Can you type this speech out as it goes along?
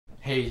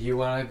Hey, you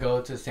wanna go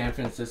to San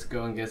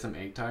Francisco and get some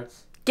egg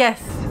tarts?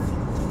 Yes. How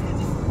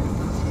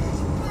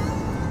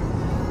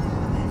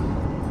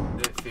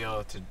did it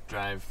feel to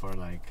drive for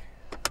like,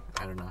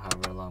 I don't know,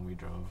 however long we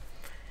drove?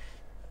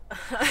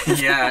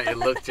 Yeah, it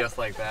looked just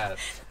like that.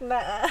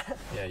 Nah.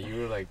 Yeah,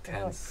 you were like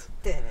tense.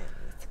 No, I didn't.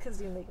 It's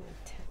because you make me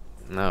tense.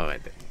 No, I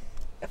didn't.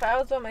 If I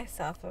was by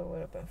myself, I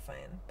would have been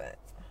fine, but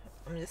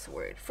I'm just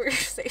worried for your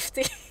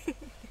safety.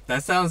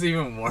 That sounds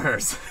even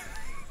worse.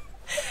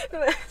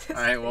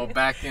 Alright, well,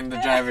 back in the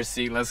driver's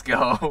seat, let's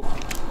go.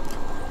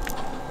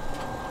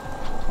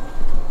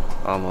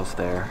 Almost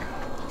there.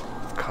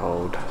 It's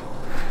cold.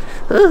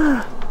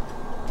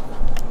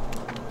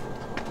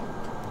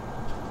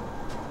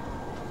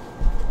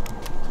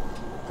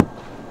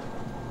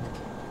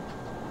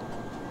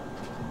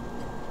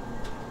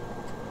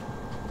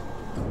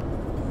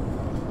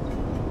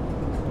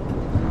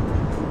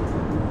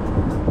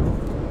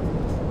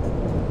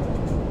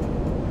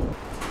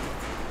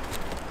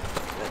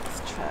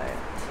 Let's try it.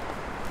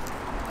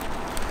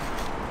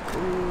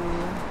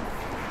 Ooh.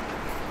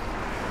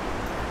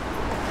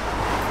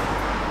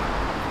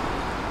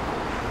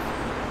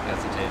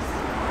 That's the taste.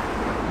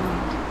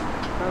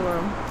 Hello.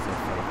 So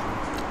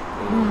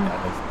flaky. Ooh, that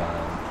looks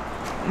bomb.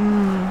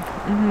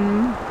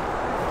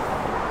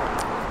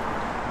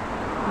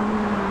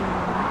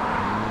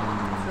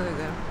 It's really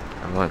good.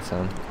 I want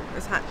some.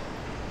 It's hot.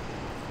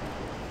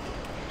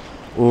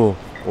 Ooh,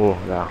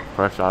 yeah,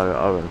 fresh out of the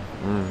oven.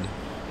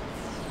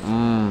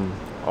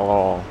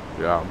 Oh,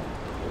 yeah.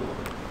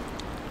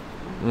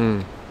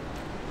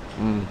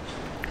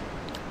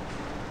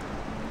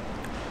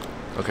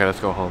 Okay, let's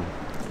go home.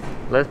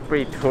 Let's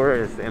be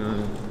tourists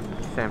in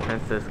San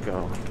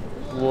Francisco.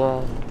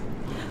 Whoa.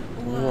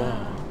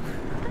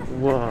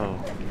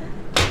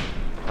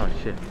 Oh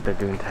shit, they're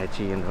doing Tai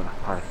Chi in the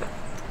park.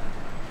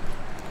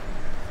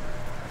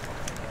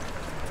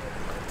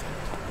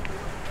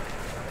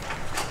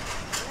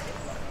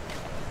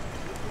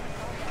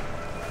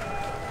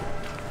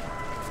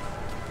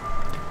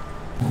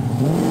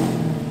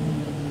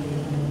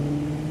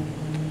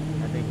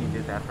 I think he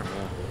did that for me.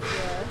 Yeah.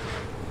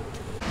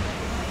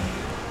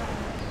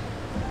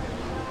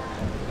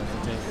 That's the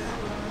taste.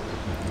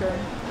 Good.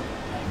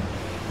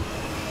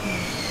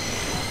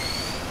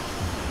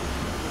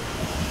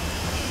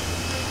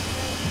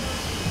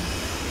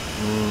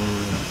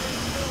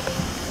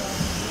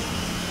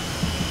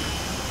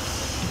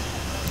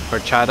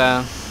 Horchata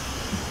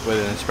with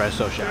an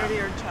espresso shot.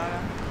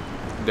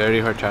 Dirty horchata. Dirty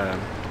horchata.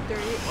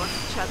 Dirty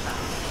horchata.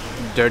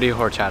 Dirty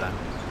horchata.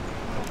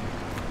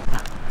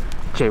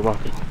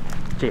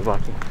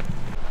 Jaywalking.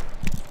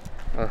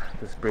 Oh,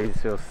 this breeze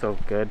feels so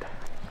good.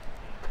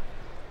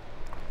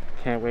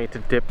 Can't wait to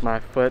dip my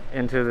foot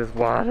into this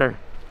water.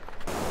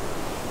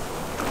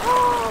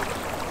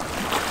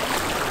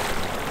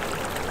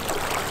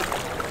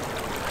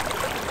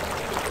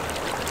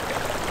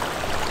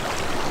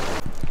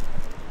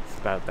 It's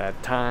about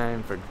that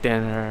time for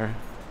dinner.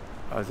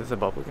 Oh, is this a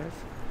bubble, guys?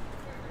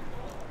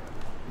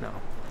 No.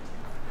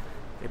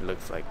 It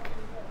looks like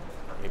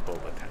a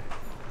boba time.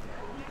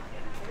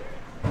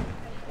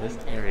 This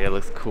area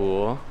looks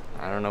cool.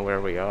 I don't know where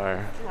we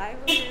are.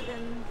 Livelier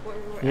than where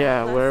we were at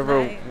Yeah, last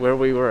night. where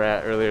we were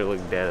at earlier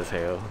looked dead as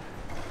hell.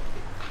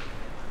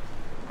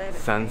 That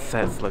is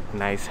Sunsets look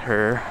nice.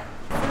 Her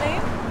What's the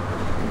name?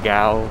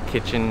 Gal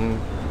Kitchen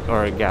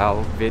or a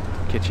Gal Vit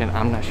Kitchen.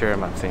 I'm not sure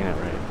if I'm saying it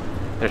right.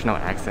 There's no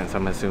accent, so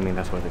I'm assuming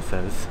that's what it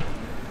says.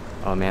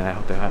 Oh man, I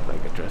hope they have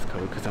like a dress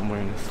code because I'm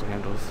wearing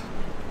sandals.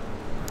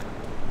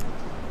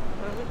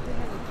 Why would they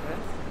have a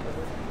dress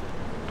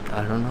code?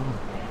 I don't know.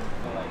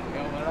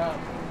 Yo, what up?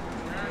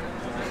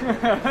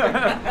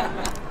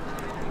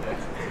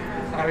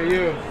 How are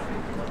you?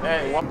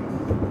 Hey, what?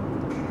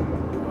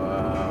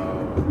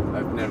 Wow,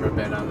 I've never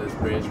been on this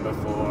bridge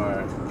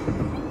before.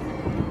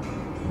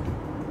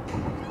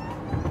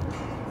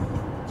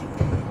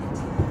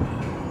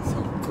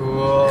 So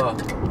cool.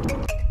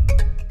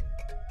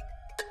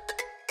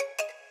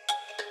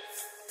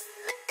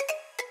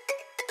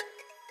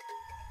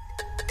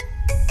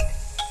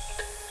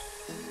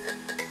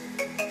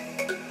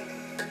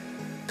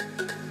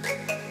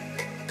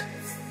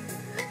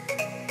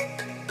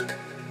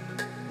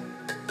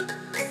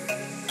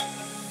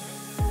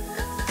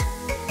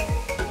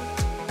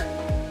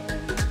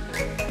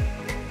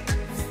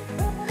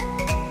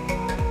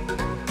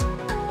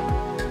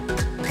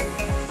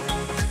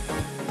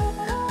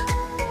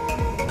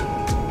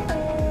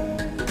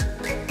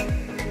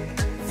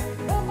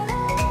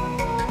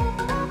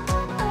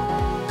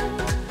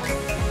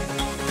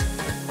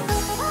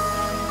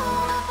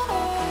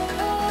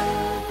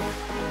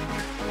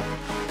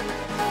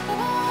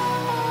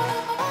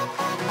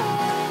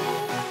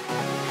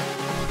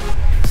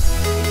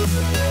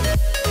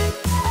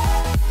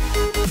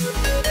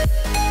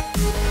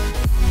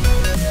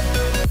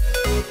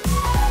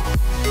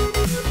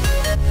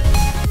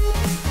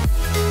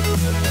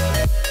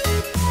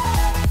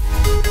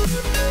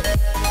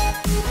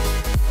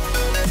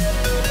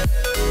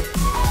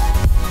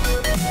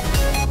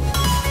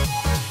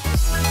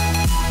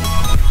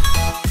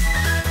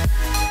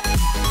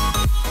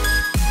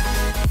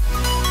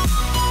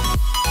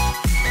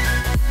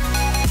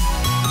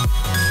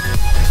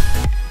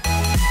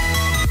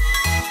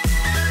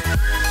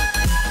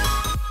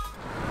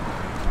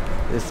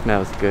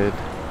 smells good.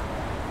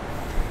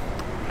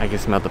 I can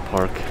smell the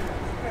pork.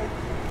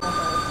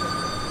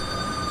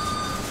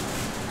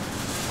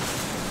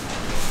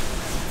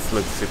 This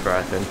looks super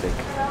authentic.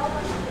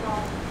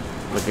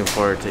 Looking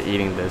forward to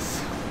eating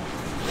this.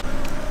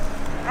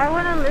 I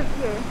want to live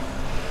here.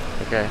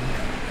 Okay.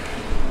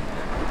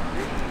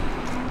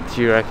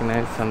 Do you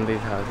recognize some of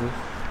these houses?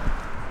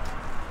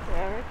 Do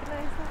I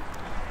recognize them?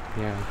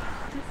 Yeah.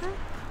 Is it?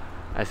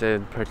 I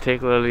said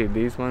particularly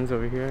these ones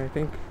over here, I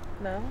think.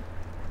 No.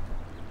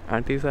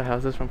 Aren't these the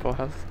houses from Full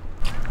House?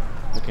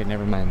 Okay,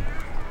 never mind.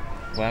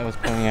 What I was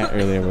pointing at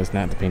earlier was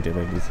not the painted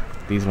ladies.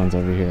 These ones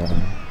over here are.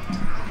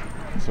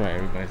 That's why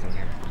everybody's in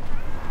here.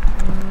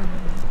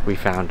 We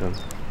found them.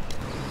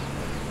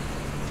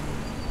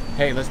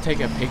 Hey, let's take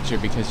a picture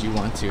because you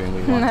want to and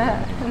we want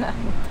to. No.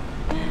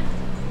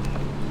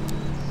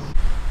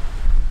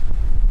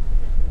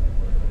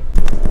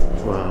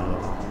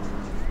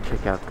 Whoa.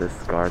 Check out this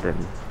garden.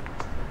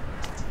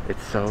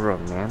 It's so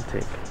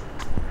romantic.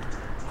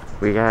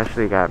 We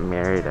actually got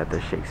married at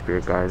the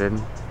Shakespeare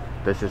Garden.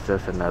 This is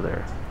just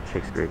another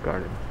Shakespeare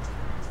Garden.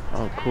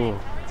 Oh, cool.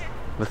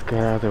 Let's get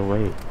out of their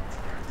way.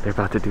 They're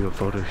about to do a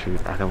photo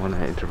shoot. I don't want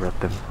to interrupt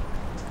them.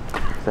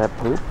 Is that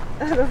poop?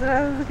 That's what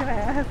I was gonna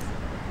ask.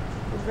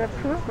 Is that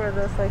poop or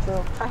that's like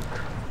a pipe?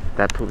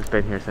 That poop's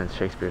been here since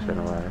Shakespeare's been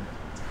alive.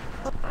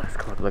 Oh, it's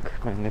cold. Look,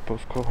 my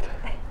nipple's cold.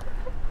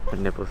 My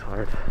nipple's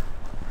hard.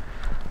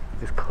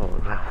 It's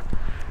cold.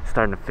 It's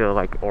starting to feel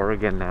like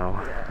Oregon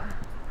now.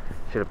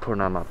 Should have put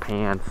on my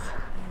pants.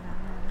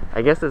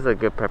 I guess it's a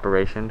good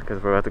preparation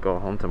because we're about to go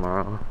home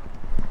tomorrow.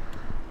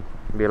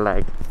 Be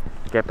like,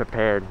 get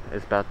prepared.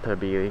 It's about to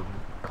be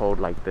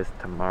cold like this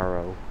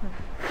tomorrow.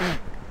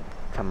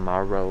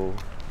 Tomorrow.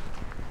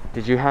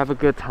 Did you have a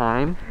good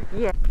time?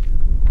 Yeah.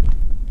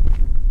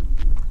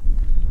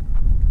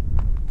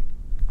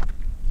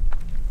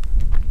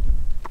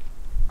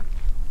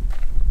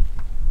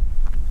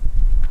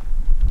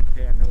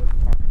 Okay, I know it's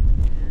party.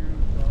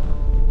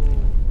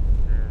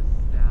 There's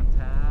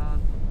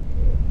downtown,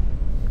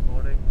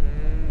 Golden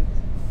Gate,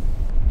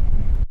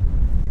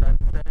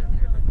 sunset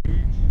near the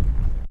beach.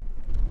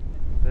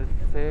 This is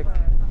sick.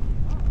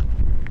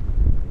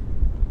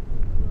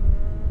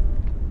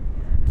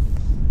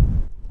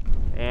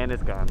 And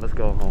it's gone. Let's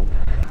go home.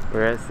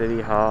 We're at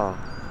City Hall.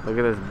 Look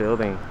at this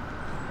building.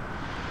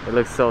 It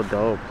looks so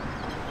dope.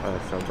 Oh,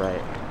 it's so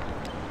bright.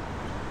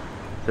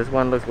 This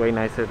one looks way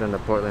nicer than the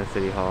Portland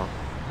City Hall.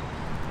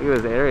 Look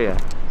at this area.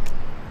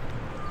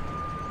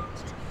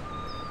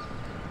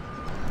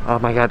 Oh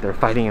my god, they're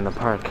fighting in the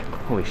park.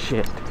 Holy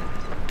shit.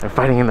 They're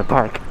fighting in the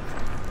park.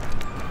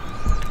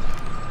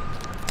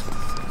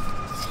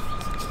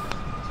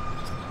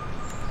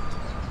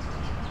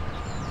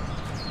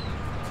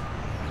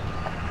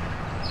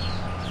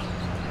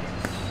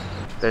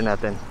 They're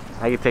nothing.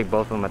 I can take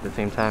both of them at the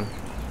same time.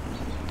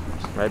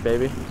 Right,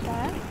 baby?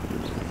 Yeah.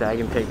 So I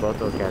can take both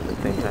those guys at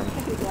the same time.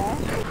 Yeah.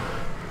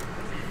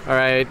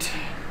 Alright,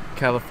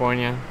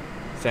 California,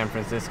 San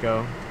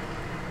Francisco.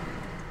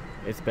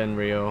 It's been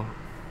real.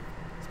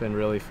 It's been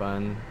really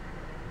fun.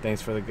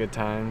 Thanks for the good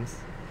times.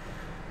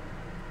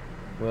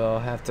 We'll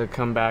have to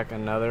come back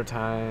another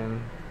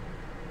time.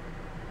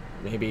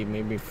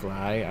 Maybe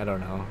fly. I don't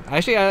know.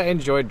 Actually, I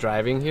enjoyed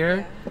driving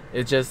here.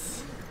 It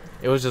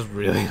was just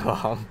really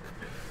long.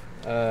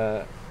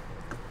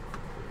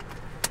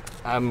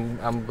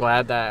 I'm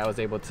glad that I was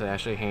able to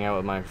actually hang out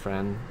with my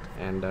friend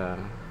and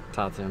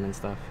talk to him and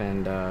stuff,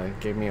 and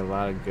gave me a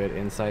lot of good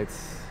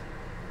insights.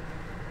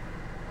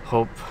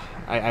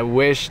 I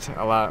wished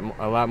a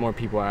lot more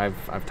people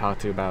I've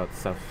talked to about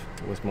stuff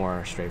was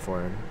more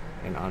straightforward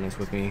and honest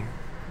with me,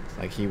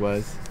 like he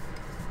was.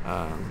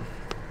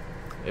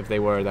 If they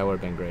were, that would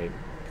have been great.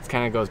 It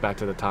kind of goes back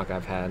to the talk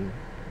I've had,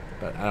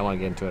 but I don't want to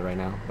get into it right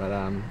now.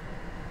 But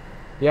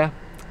yeah.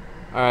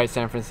 Alright,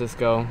 San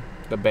Francisco,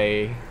 the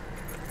Bay.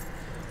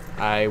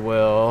 I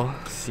will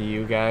see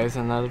you guys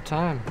another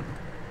time.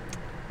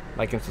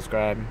 Like and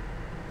subscribe.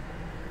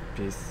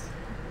 Peace.